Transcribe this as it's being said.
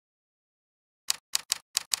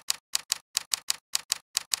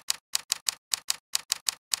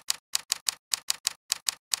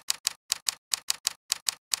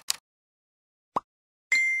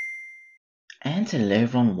And hello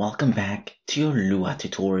everyone, welcome back to your Lua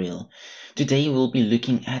tutorial. Today we'll be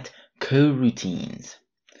looking at coroutines.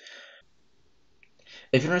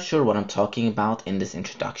 If you're not sure what I'm talking about in this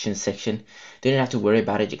introduction section, don't have to worry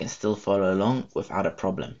about it, you can still follow along without a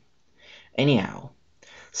problem. Anyhow,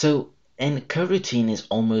 so a coroutine is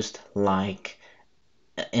almost like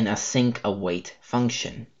an async await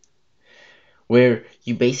function, where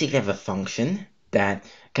you basically have a function that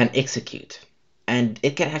can execute, and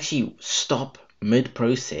it can actually stop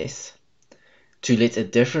mid-process to let a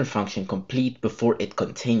different function complete before it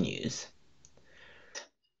continues.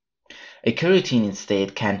 A coroutine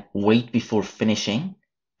instead can wait before finishing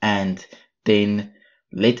and then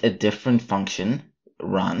let a different function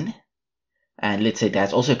run. And let's say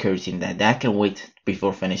that's also a coroutine that can wait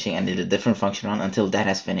before finishing and let a different function run until that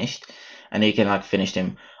has finished, and then you can finish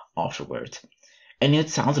them afterwards. And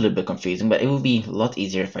it sounds a little bit confusing, but it will be a lot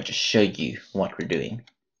easier if I just show you what we're doing.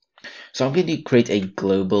 So I'm going to create a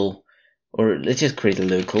global, or let's just create a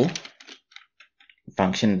local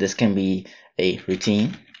function. This can be a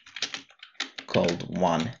routine called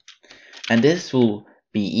 1, and this will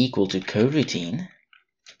be equal to coroutine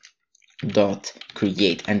dot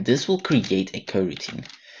create, and this will create a coroutine.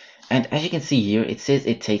 And as you can see here, it says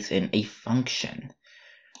it takes in a function.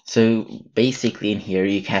 So basically in here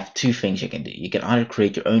you have two things you can do. You can either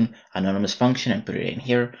create your own anonymous function and put it in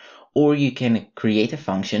here, or you can create a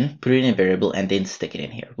function, put it in a variable, and then stick it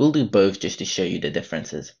in here. We'll do both just to show you the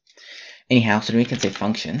differences. Anyhow, so then we can say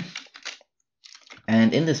function,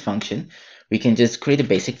 and in this function we can just create a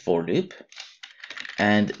basic for loop,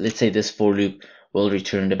 and let's say this for loop will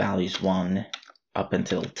return the values 1 up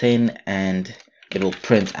until 10, and it will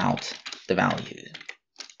print out the value.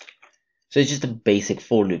 So it's just a basic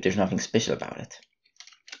for loop, there's nothing special about it.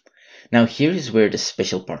 Now here is where the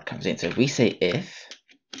special part comes in. So if we say if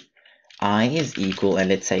I is equal, and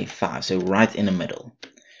let's say 5, so right in the middle,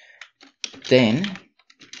 then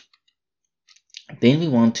we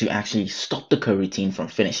want to actually stop the coroutine from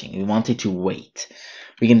finishing. We want it to wait.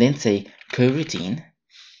 We can then say coroutine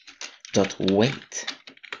dot wait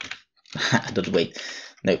dot wait.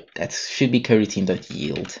 No, that should be coroutine dot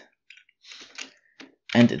yield.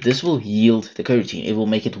 And this will yield the coroutine. It will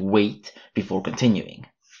make it wait before continuing.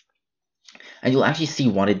 And you'll actually see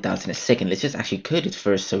what it does in a second. Let's just actually code it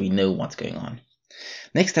first so we know what's going on.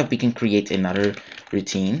 Next up, we can create another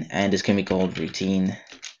routine, and this can be called routine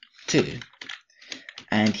 2.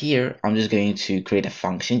 And here I'm just going to create a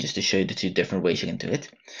function just to show you the two different ways you can do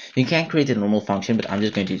it. You can create a normal function, but I'm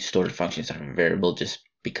just going to store the function as a variable just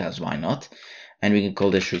because why not. And we can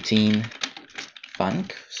call this routine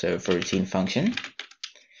func, so for routine function,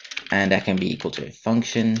 and that can be equal to a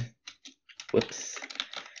function, whoops,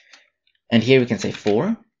 and here we can say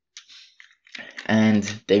for, and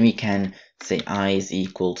then we can say I is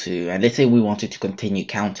equal to, and let's say we wanted to continue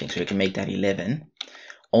counting, so we can make that 11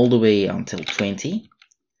 all the way until 20.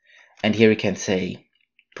 And here we can say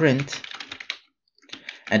print,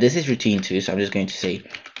 and this is routine 2, so I'm just going to say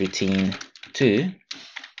routine 2,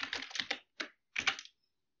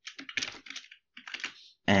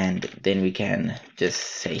 and then we can just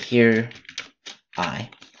say here I,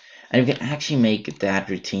 and we can actually make that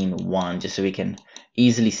routine 1 just so we can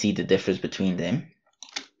easily see the difference between them.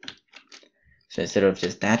 So instead of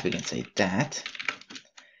just that, we can say that,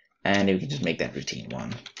 and we can just make that routine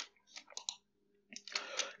 1.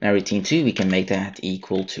 Now routine 2, we can make that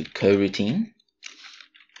equal to coroutine,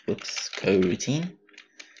 coroutine,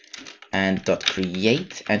 and dot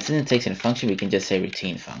create, and since it takes in a function, we can just say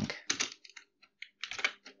routine func.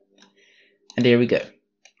 And there we go.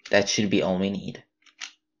 That should be all we need.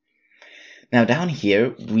 Now down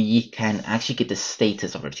here, we can actually get the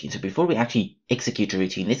status of a routine. So before we actually execute a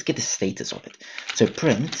routine, let's get the status of it. So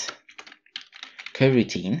print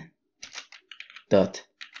coroutine dot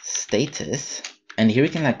status, and here we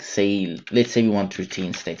can say, let's say we want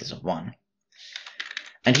routine status of 1.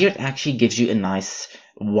 And here it actually gives you a nice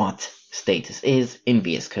what status is in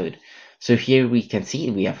VS Code. So here we can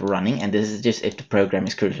see we have running, and this is just if the program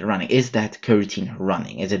is currently running. Is that coroutine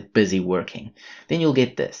running? Is it busy working? Then you'll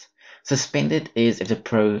get this. Suspended is if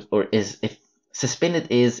the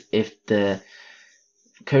suspended is if the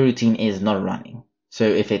coroutine is not running. So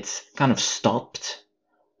if it's kind of stopped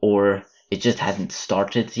or it just hasn't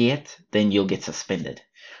started yet, then you'll get suspended.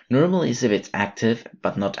 Normal is if it's active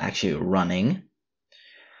but not actually running.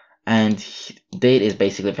 And dead is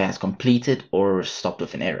basically if it has completed or stopped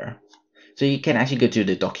with an error. So you can actually go to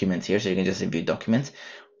the documents here, so you can just view documents.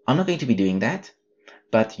 I'm not going to be doing that,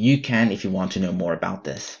 but you can if you want to know more about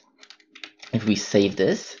this. If we save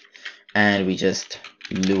this and we just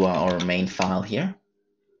Lua our main file here,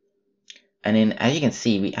 and then as you can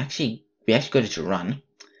see, we actually we actually got it to run.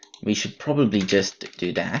 We should probably just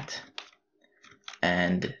do that,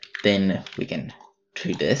 and then we can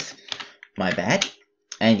do this. My bad.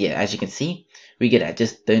 And yeah, as you can see, we get that.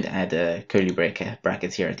 Just don't add curly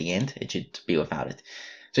brackets here at the end. It should be without it.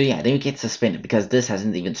 So yeah, then we get suspended because this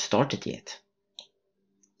hasn't even started yet.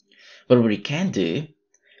 But what we can do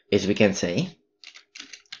is we can say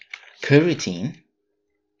coroutine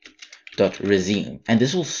dot resume, and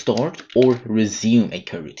this will start or resume a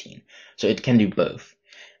coroutine. So it can do both.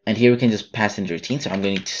 And here we can just pass in the routine. So I'm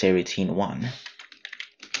going to say routine 1.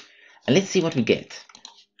 And let's see what we get.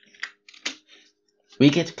 We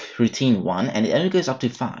get routine 1, and it only goes up to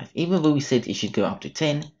 5. Even though we said it should go up to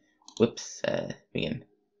 10. Whoops, we can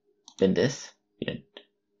bin this.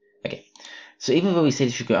 Okay, so even though we said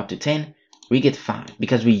it should go up to 10, we get 5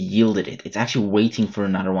 because we yielded it. It's actually waiting for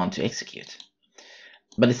another one to execute.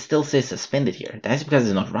 But it still says suspended here. That's because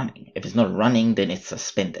it's not running. If it's not running, then it's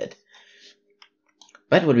suspended.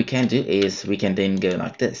 But what we can do is we can then go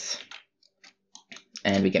like this.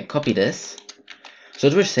 And we can copy this. So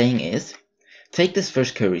what we're saying is, take this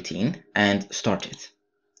first coroutine and start it.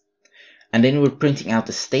 And then we're printing out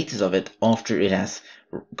the status of it after it has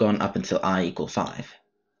gone up until I equals 5.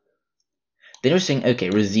 Then we're saying, okay,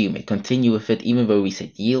 resume it, continue with it, even though we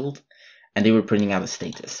said yield, and then we're printing out the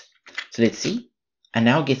status. So let's see. And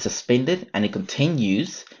now it gets suspended, and it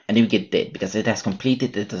continues, and then we get dead, because it has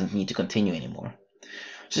completed, it doesn't need to continue anymore.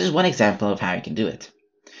 So this is one example of how you can do it.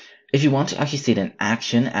 If you want to actually set an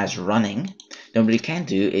action as running, then what we can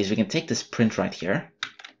do is we can take this print right here,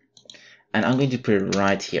 and I'm going to put it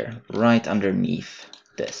right here, right underneath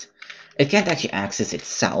this. It can't actually access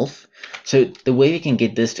itself, so the way we can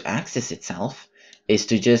get this to access itself is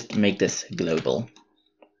to just make this global.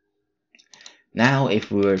 Now if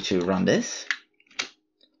we were to run this,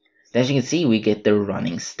 as you can see, we get the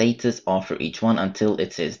running status after each one until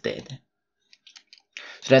it says dead.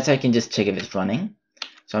 So that's how you can just check if it's running.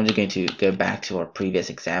 So I'm just going to go back to our previous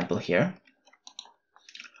example here.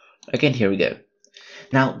 Again, here we go.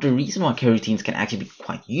 Now, the reason why coroutines can actually be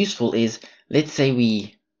quite useful is, let's say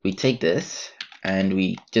we take this and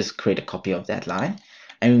we just create a copy of that line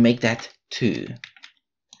and we make that 2.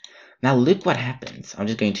 Now look what happens. I'm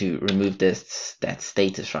just going to remove that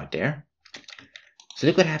status right there. So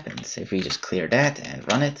look what happens if we just clear that and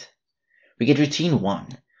run it. We get routine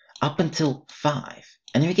 1 up until 5.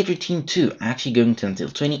 And then we get routine 2 actually going to until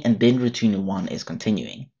 20, and then routine 1 is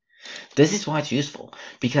continuing. This is why it's useful,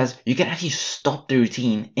 because you can actually stop the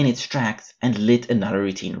routine in its tracks and let another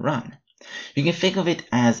routine run. You can think of it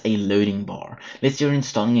as a loading bar. Let's say you're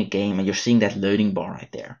installing a game and you're seeing that loading bar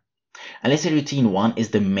right there. And let's say routine 1 is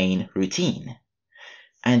the main routine.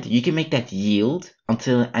 And you can make that yield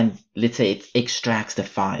until, and let's say it extracts the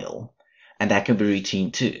file. And that can be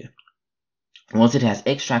routine 2. Once it has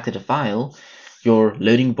extracted the file, your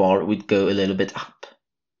loading bar would go a little bit up.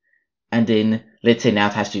 And then, let's say now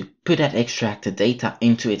it has to put that extracted data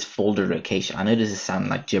into its folder location. I know this is sounding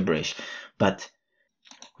like gibberish, but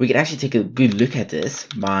we could actually take a good look at this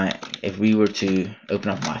by, if we were to open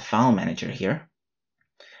up my file manager here,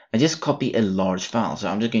 and just copy a large file. So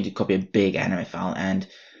I'm just going to copy a big anime file, and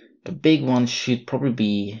a big one should probably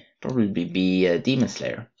be Demon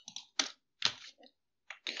Slayer.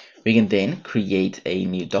 We can then create a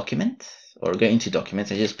new document, or go into documents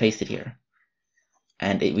and just paste it here.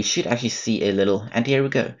 And we should actually see a little, and here we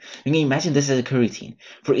go. You can imagine this as a coroutine.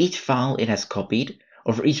 For each file it has copied,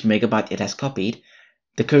 or for each megabyte it has copied,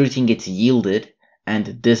 the coroutine gets yielded,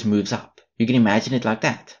 and this moves up. You can imagine it like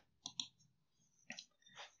that.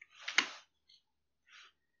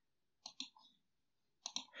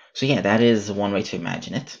 So yeah, that is one way to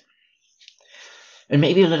imagine it. It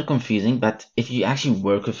may be a little confusing, but if you actually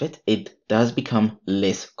work with it, it does become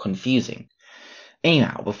less confusing.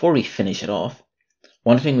 Anyhow, before we finish it off,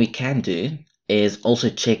 one thing we can do is also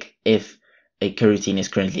check if a coroutine is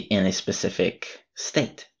currently in a specific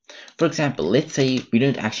state. For example, let's say we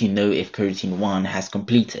don't actually know if coroutine 1 has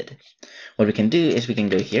completed. What we can do is we can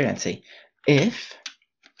go here and say if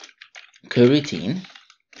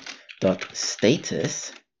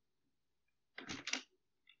coroutine.status,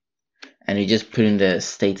 and we just put in the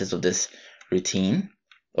status of this routine,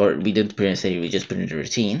 or we didn't put in a state, we just put in the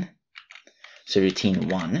routine. So routine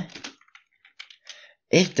 1.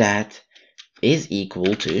 If that is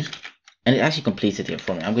equal to, and it actually completes it here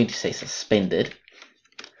for me, I'm going to say suspended,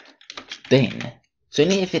 then, so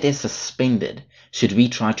only if it is suspended, should we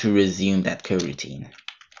try to resume that coroutine.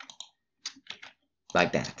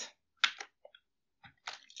 Like that.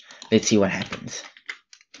 Let's see what happens.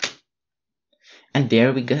 And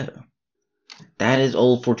there we go. That is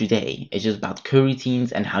all for today. It's just about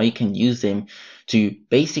coroutines and how you can use them to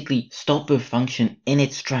basically stop a function in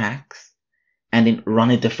its tracks and then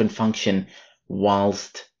run a different function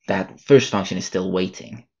whilst that first function is still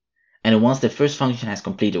waiting. And then once the first function has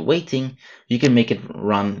completed waiting, you can make it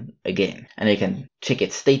run again. And you can check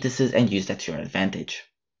its statuses and use that to your advantage.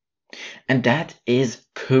 And that is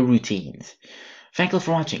coroutines. Thank you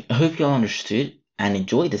for watching. I hope you all understood and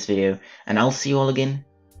enjoyed this video. And I'll see you all again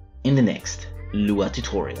in the next Lua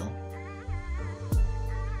tutorial.